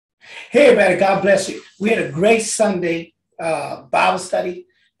Hey, everybody, God bless you. We had a great Sunday Bible study,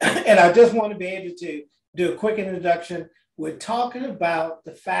 and I just want to be able to do a quick introduction. We're talking about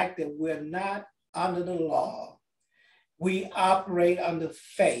the fact that we're not under the law. We operate under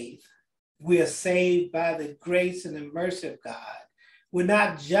faith. We are saved by the grace and the mercy of God. We're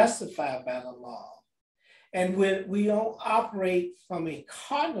not justified by the law. And we don't operate from a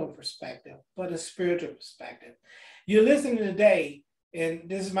carnal perspective, but a spiritual perspective. You're listening today, and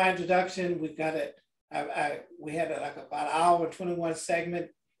this is my introduction. We've got it. We had like about an hour, 21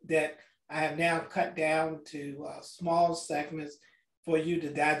 segment that I have now cut down to small segments for you to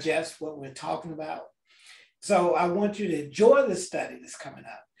digest what we're talking about. So I want you to enjoy the study that's coming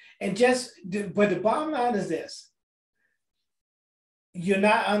up. But the bottom line is this: you're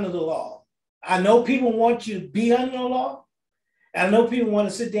not under the law. I know people want you to be under the law. I know people want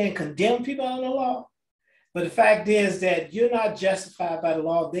to sit there and condemn people under the law. But the fact is that you're not justified by the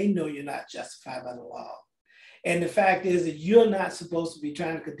law. They know you're not justified by the law. And the fact is that you're not supposed to be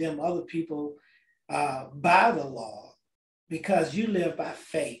trying to condemn other people by the law, because you live by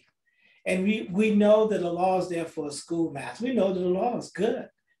faith. And we know that the law is there for a schoolmaster. We know that the law is good.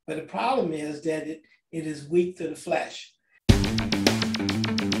 But the problem is that it is weak to the flesh.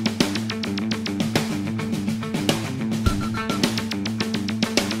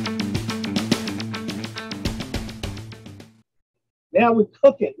 Now we're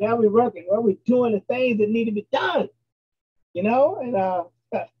cooking. Now we're working. Well, we're doing the things that need to be done, And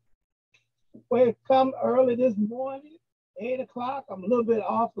we come early this morning, 8 o'clock. I'm a little bit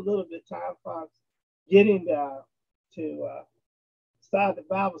off, a little bit time for getting to start the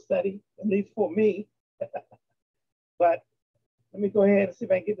Bible study, at least for me. But let me go ahead and see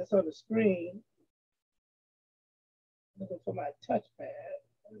if I can get this on the screen. Looking for my touchpad.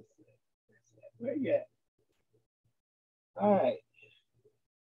 Where you at? All right.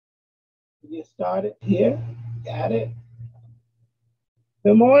 Get started here. Got it.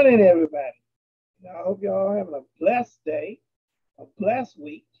 Good morning, everybody. I hope you all having a blessed day, a blessed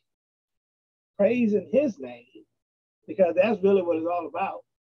week, praising his name, because that's really what it's all about.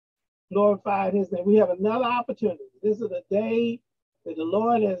 Glorifying his name. We have another opportunity. This is the day that the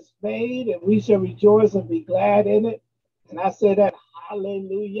Lord has made, and we shall rejoice and be glad in it. And I say that,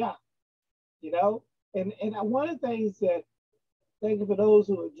 hallelujah. And one of the things that, thank you for those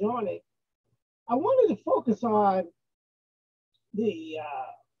who are joining, I wanted to focus on the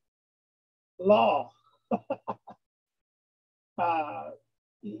law.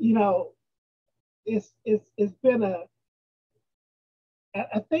 It's been I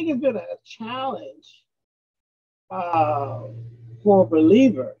think it's been a challenge for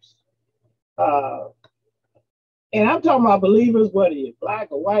believers. And I'm talking about believers, whether you're black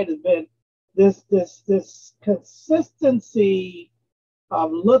or white, has been this consistency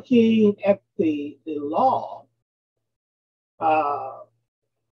of looking at the law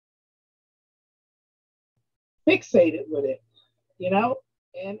fixated with it, and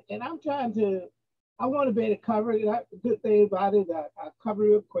I'm trying to, I want to be able to cover it. The good thing about it, I'll cover it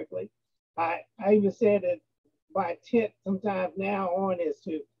real quickly. I even said that my intent sometimes now on is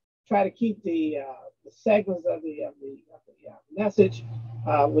to try to keep the segments of the message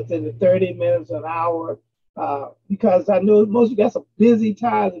within the 30 minutes, an hour, because I know most of you got some busy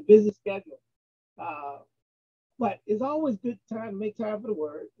times and busy schedule. But it's always good time to make time for the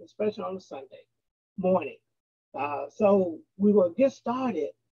word, especially on a Sunday morning. So we will get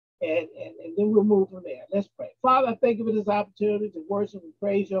started and then we'll move from there. Let's pray. Father, I thank you for this opportunity to worship and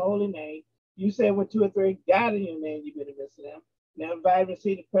praise your holy name. You said when 2 or 3 gather in your name, you've been in the midst of them. Now invite and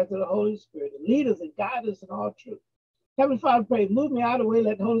receive the presence of the Holy Spirit and lead us and guide us in all truth. Heavenly Father, pray, move me out of the way,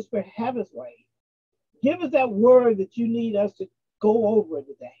 let the Holy Spirit have his way. Give us that word that you need us to go over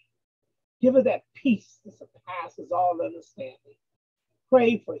today. Give us that peace that surpasses all understanding.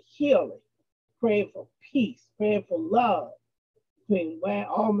 Pray for healing. Pray for peace. Pray for love between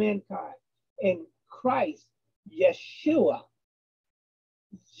all mankind. In Christ, Yeshua,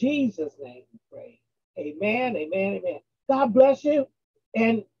 Jesus' name we pray. Amen, amen, amen. God bless you.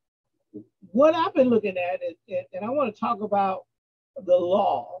 And what I've been looking at is, and I want to talk about the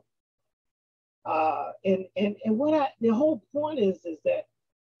law. And what the whole point is that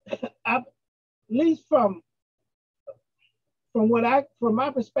at least from my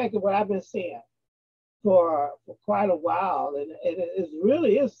perspective, what I've been seeing for quite a while, and it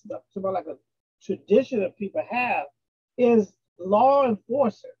really is something like a tradition that people have, is law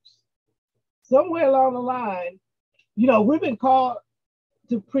enforcers. Somewhere along the line, we've been called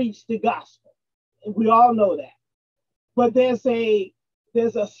to preach the gospel, and we all know that. But there's a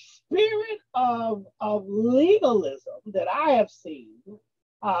spirit of legalism that I have seen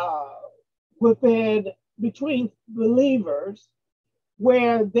within between believers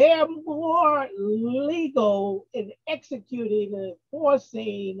where they're more legal in executing and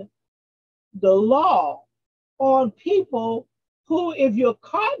enforcing the law on people who, if you're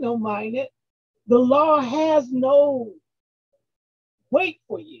cardinal minded, the law has no weight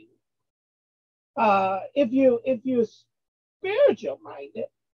for you. If you're spiritual minded,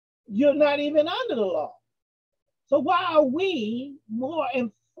 you're not even under the law. So why are we more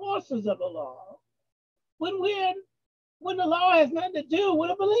enforcers of the law when the law has nothing to do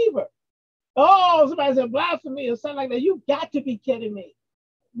with a believer? Oh, somebody said blasphemy or something like that. You got to be kidding me.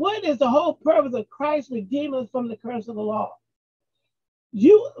 What is the whole purpose of Christ redeeming us from the curse of the law?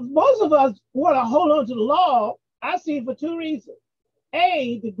 Most of us want to hold on to the law, I see, for two reasons.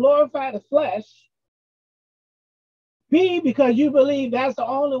 A, to glorify the flesh. B, because you believe that's the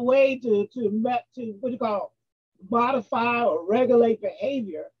only way to what you call modify or regulate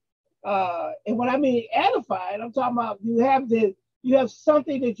behavior. And when I mean edify, I'm talking about you have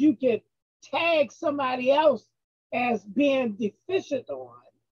something that you can tag somebody else as being deficient on,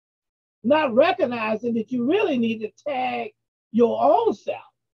 not recognizing that you really need to tag your own self.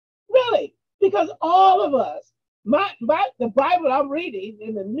 Really, because all of us, the Bible I'm reading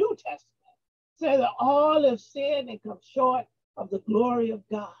in the New Testament says that all have sinned and come short of the glory of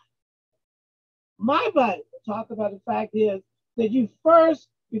God. My Bible talks about the fact is that you first,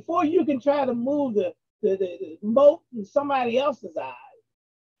 before you can try to move the mote in somebody else's eye,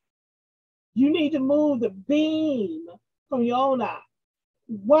 you need to move the beam from your own eye.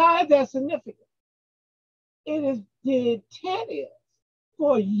 Why is that significant? It is the intent is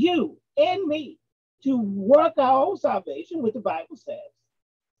for you and me to work our own salvation, which the Bible says,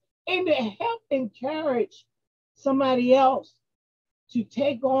 and to help encourage somebody else to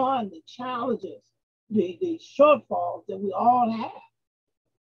take on the challenges, the shortfalls that we all have.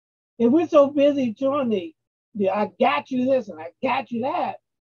 If we're so busy doing the I got you this and I got you that,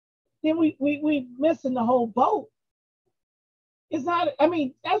 then we missing the whole boat. It's not, I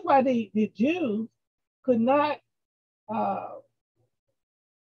mean, that's why the Jews could not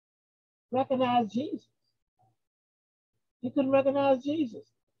recognize Jesus. They couldn't recognize Jesus.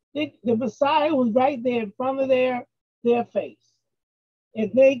 The Messiah was right there in front of their face. And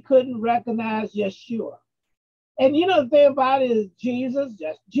they couldn't recognize Yeshua. And you know the thing about it is Jesus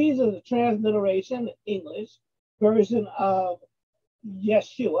is a transliteration, English version of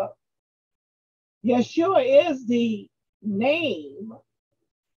Yeshua. Yeshua is the name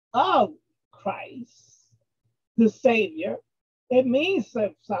of Christ, the Savior. It means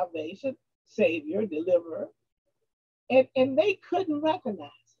salvation, Savior, deliverer. And they couldn't recognize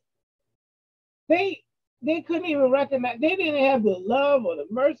it. They couldn't even recognize, they didn't have the love or the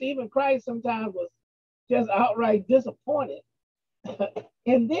mercy. Even Christ sometimes was just outright disappointed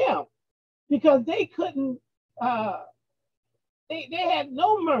in them because they couldn't, they had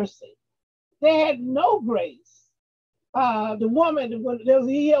no mercy. They had no grace. The woman, when there was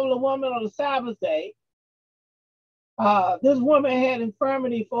a healed a woman on the Sabbath day, this woman had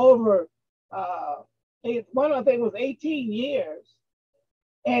infirmity for over, one of the things was 18 years.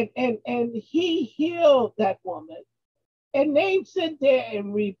 And he healed that woman. And they sit there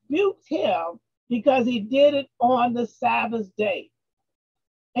and rebuked him because he did it on the Sabbath day.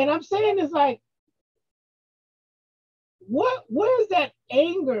 And I'm saying it's like, where's that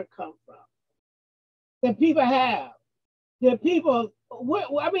anger come from that people have? That people,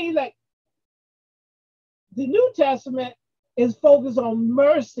 I mean, like, the New Testament is focused on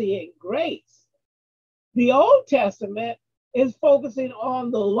mercy and grace. The Old Testament is focusing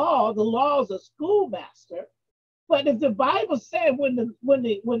on the law. The law is a schoolmaster. But if the Bible said when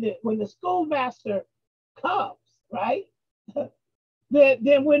the schoolmaster comes, right,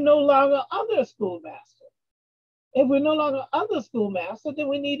 then we're no longer under a schoolmaster. If we're no longer under a schoolmaster, then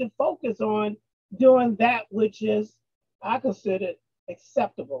we need to focus on doing that which is, I consider,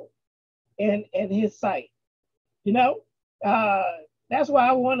 acceptable in his sight. You know, that's why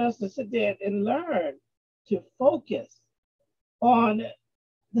I want us to sit there and learn to focus on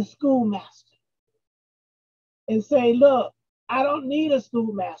the schoolmaster and say, look, I don't need a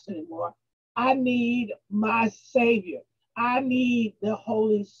schoolmaster anymore. I need my Savior. I need the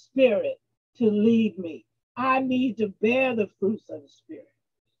Holy Spirit to lead me. I need to bear the fruits of the Spirit.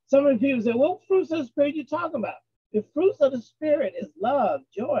 Some of the people say, what fruits of the Spirit are you talking about? The fruits of the Spirit is love,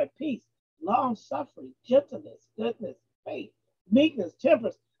 joy, peace, long-suffering, gentleness, goodness, faith, meekness,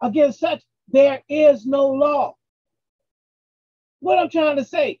 temperance. Against such, there is no law. What I'm trying to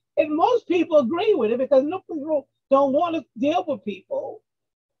say, and most people agree with it because no people don't want to deal with people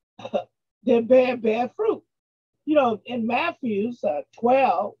that bear bad fruit. You know, in Matthew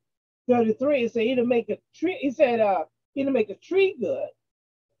 12, 33, it said either make a tree, he said, either make a tree good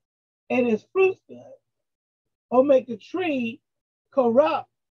and its fruit good, or make the tree corrupt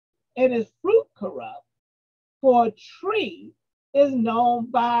and its fruit corrupt. For a tree is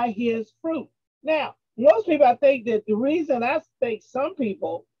known by his fruit. Now, most people, I think that the reason I think some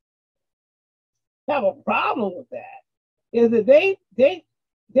people have a problem with that is that they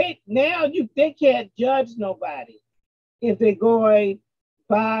can't judge nobody if they're going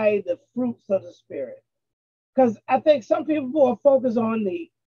by the fruits of the spirit. Because I think some people are focused on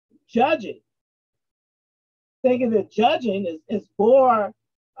the judging, thinking that judging is more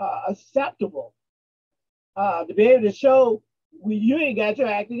acceptable to be able to show you ain't got your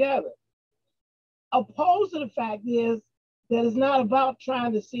act together. Opposed to the fact is that it's not about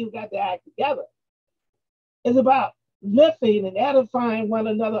trying to see who got their act together. It's about lifting and edifying one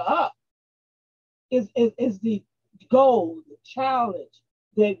another up. Is the goal, the challenge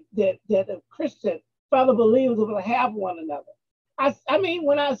that a Christian fellow believers will have one another. I mean,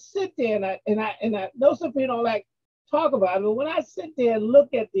 when I sit there and I know some people don't like talk about it, but when I sit there and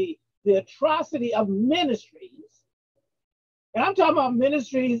look at the atrocity of ministries, and I'm talking about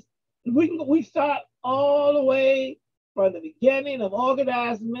ministries, we start all the way from the beginning of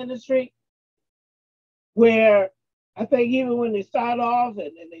organized ministry, where I think even when they start off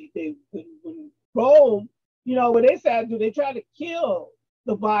and when Rome, you know, when they started to, they tried to kill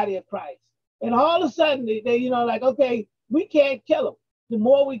the body of Christ. And all of a sudden they you know, like, okay, we can't kill them. The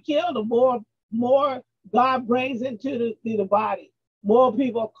more we kill, the more God brings into the body. More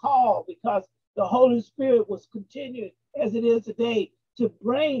people are called because the Holy Spirit was continuing as it is today to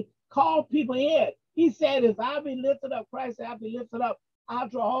call people in. He said, if I be lifted up, Christ, I'll be lifted up, I'll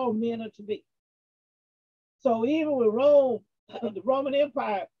draw all men unto me. So even with Rome, the Roman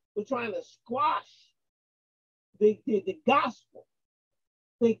Empire was trying to squash the gospel.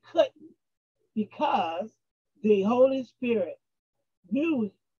 They couldn't, because the Holy Spirit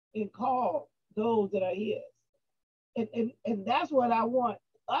knew and called those that are his. And that's what I want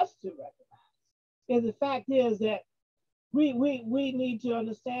us to recognize. And the fact is that we need to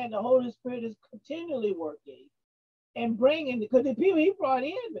understand the Holy Spirit is continually working and bringing, because the people he brought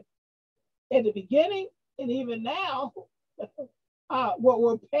in at the beginning and even now, what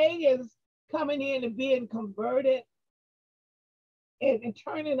were pagans coming in and being converted and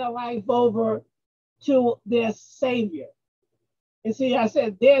turning their life over to their Savior. And see, I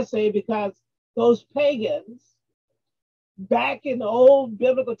said their Savior because those pagans back in the old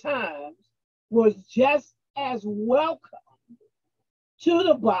biblical times was just as welcome to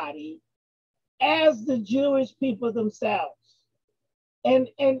the body as the Jewish people themselves. And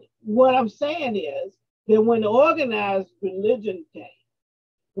what I'm saying is that when the organized religion came,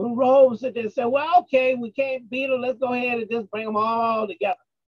 when Rome said they said, well, okay, we can't beat them, let's go ahead and just bring them all together.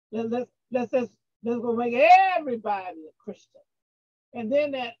 Let's go make everybody a Christian. And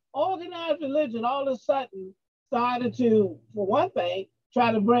then that organized religion all of a sudden started to, for one thing,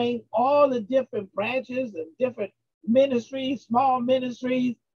 try to bring all the different branches and different ministries, small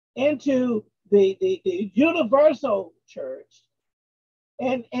ministries, into the universal church.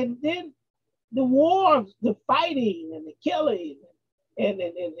 And then the wars, the fighting and the killing and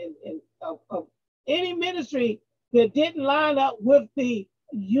of any ministry that didn't line up with the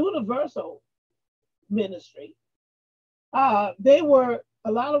universal ministry, a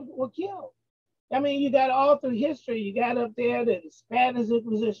lot of them were killed. I mean, you got all through history. You got up there the Spanish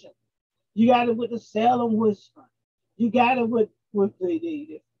Inquisition. You got it with the Salem witch hunt. You got it with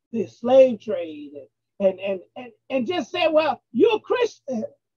the slave trade and just say, well, you're a Christian,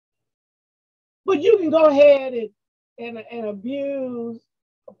 but you can go ahead and abuse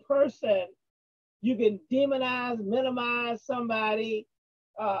a person. You can demonize, minimize somebody,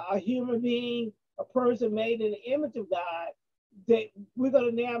 a human being, a person made in the image of God. That we're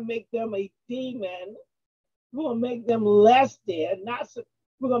going to now make them a demon. We're going to make them less than,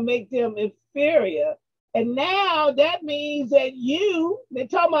 we're going to make them inferior. And now that means that they're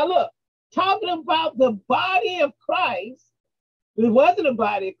talking about the body of Christ. It wasn't a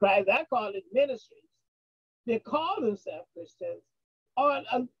body of Christ. I call it ministries. They call themselves Christians,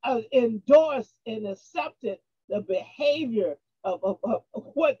 endorsed and accepted the behavior of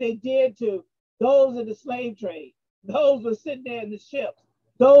what they did to those in the slave trade. Those were sitting there in the ships.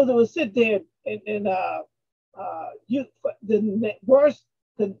 Those that were sitting there in the worst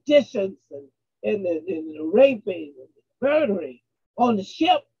conditions and the raping and the murdering on the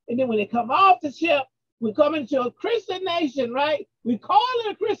ship. And then when they come off the ship, we come into a Christian nation, right? We call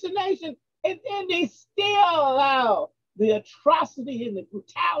it a Christian nation, and then they still allow the atrocity and the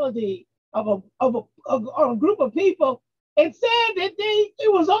brutality of a group of people and said that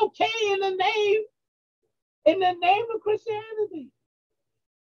it was okay in the name of Christianity.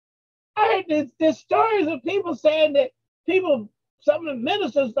 I heard there's stories of people saying that some of the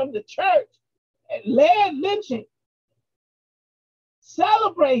ministers from the church led lynching,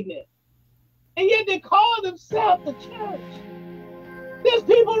 celebrating it, and yet they call themselves the church. There's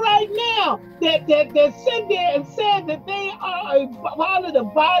people right now that sit there and said that they are a part of the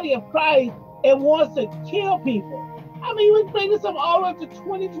body of Christ and wants to kill people. I mean, we bring this up all up to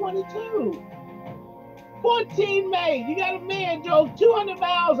 2022. 14 May, you got a man drove 200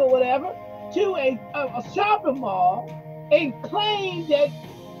 miles or whatever to a shopping mall and claimed that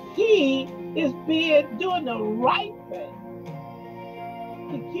he is doing the right thing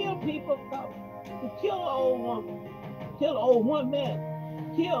to kill people of color, to kill an old woman, kill old women,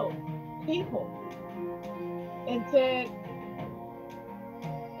 kill people, and said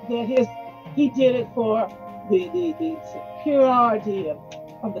that he did it for the superiority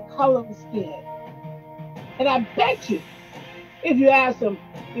of the color of the skin. And I bet you, if you ask him,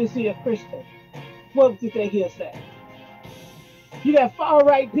 is he a Christian? What would you think he'll say? You got far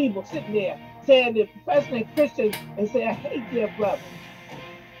right people sitting there saying they're professing Christians and say, I hate their brother.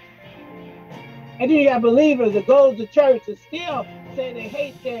 And then you got believers that go to church and still say they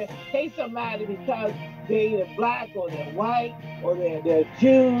hate somebody because they're either black or they're white or they're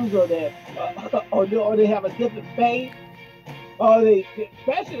Jews or or they have a different faith. Or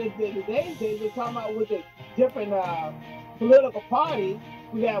especially in today's days, we're talking about with the different political parties.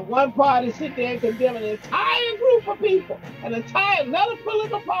 We got one party sit there and condemn an entire group of people, another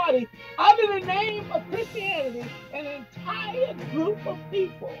political party under the name of Christianity, an entire group of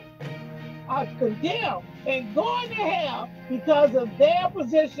people are condemned and going to hell because of their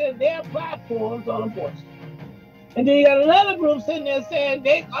position, their platforms on abortion. And then you got another group sitting there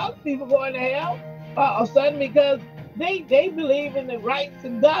saying other people going to hell all of a sudden because they believe in the rights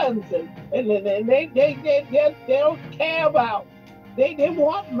and guns and they don't care about. They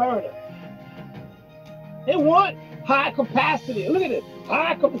want murder. They want high capacity. Look at it,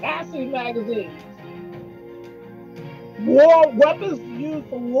 high capacity magazines. War weapons used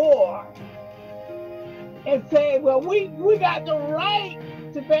for war. And say, well, we got the right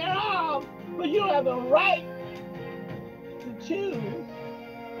to bear arms, but you don't have the right to choose.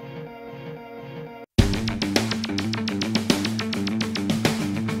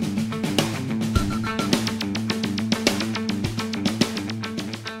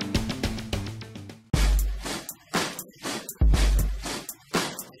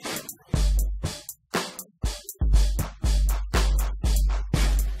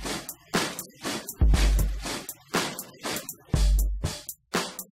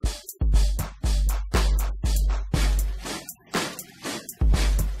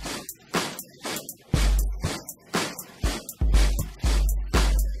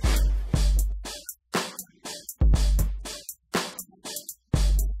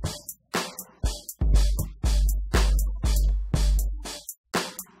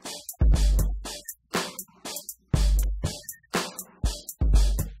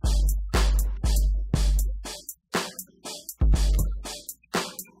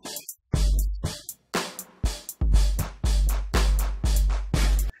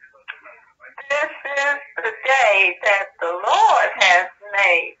 That the Lord has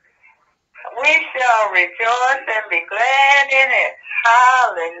made. We shall rejoice and be glad in it.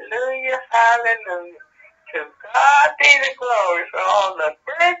 Hallelujah, hallelujah. To God be the glory for all the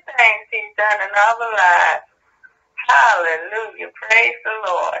good things he's done in our lives. Hallelujah, praise the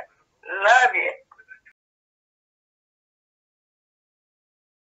Lord. Love you.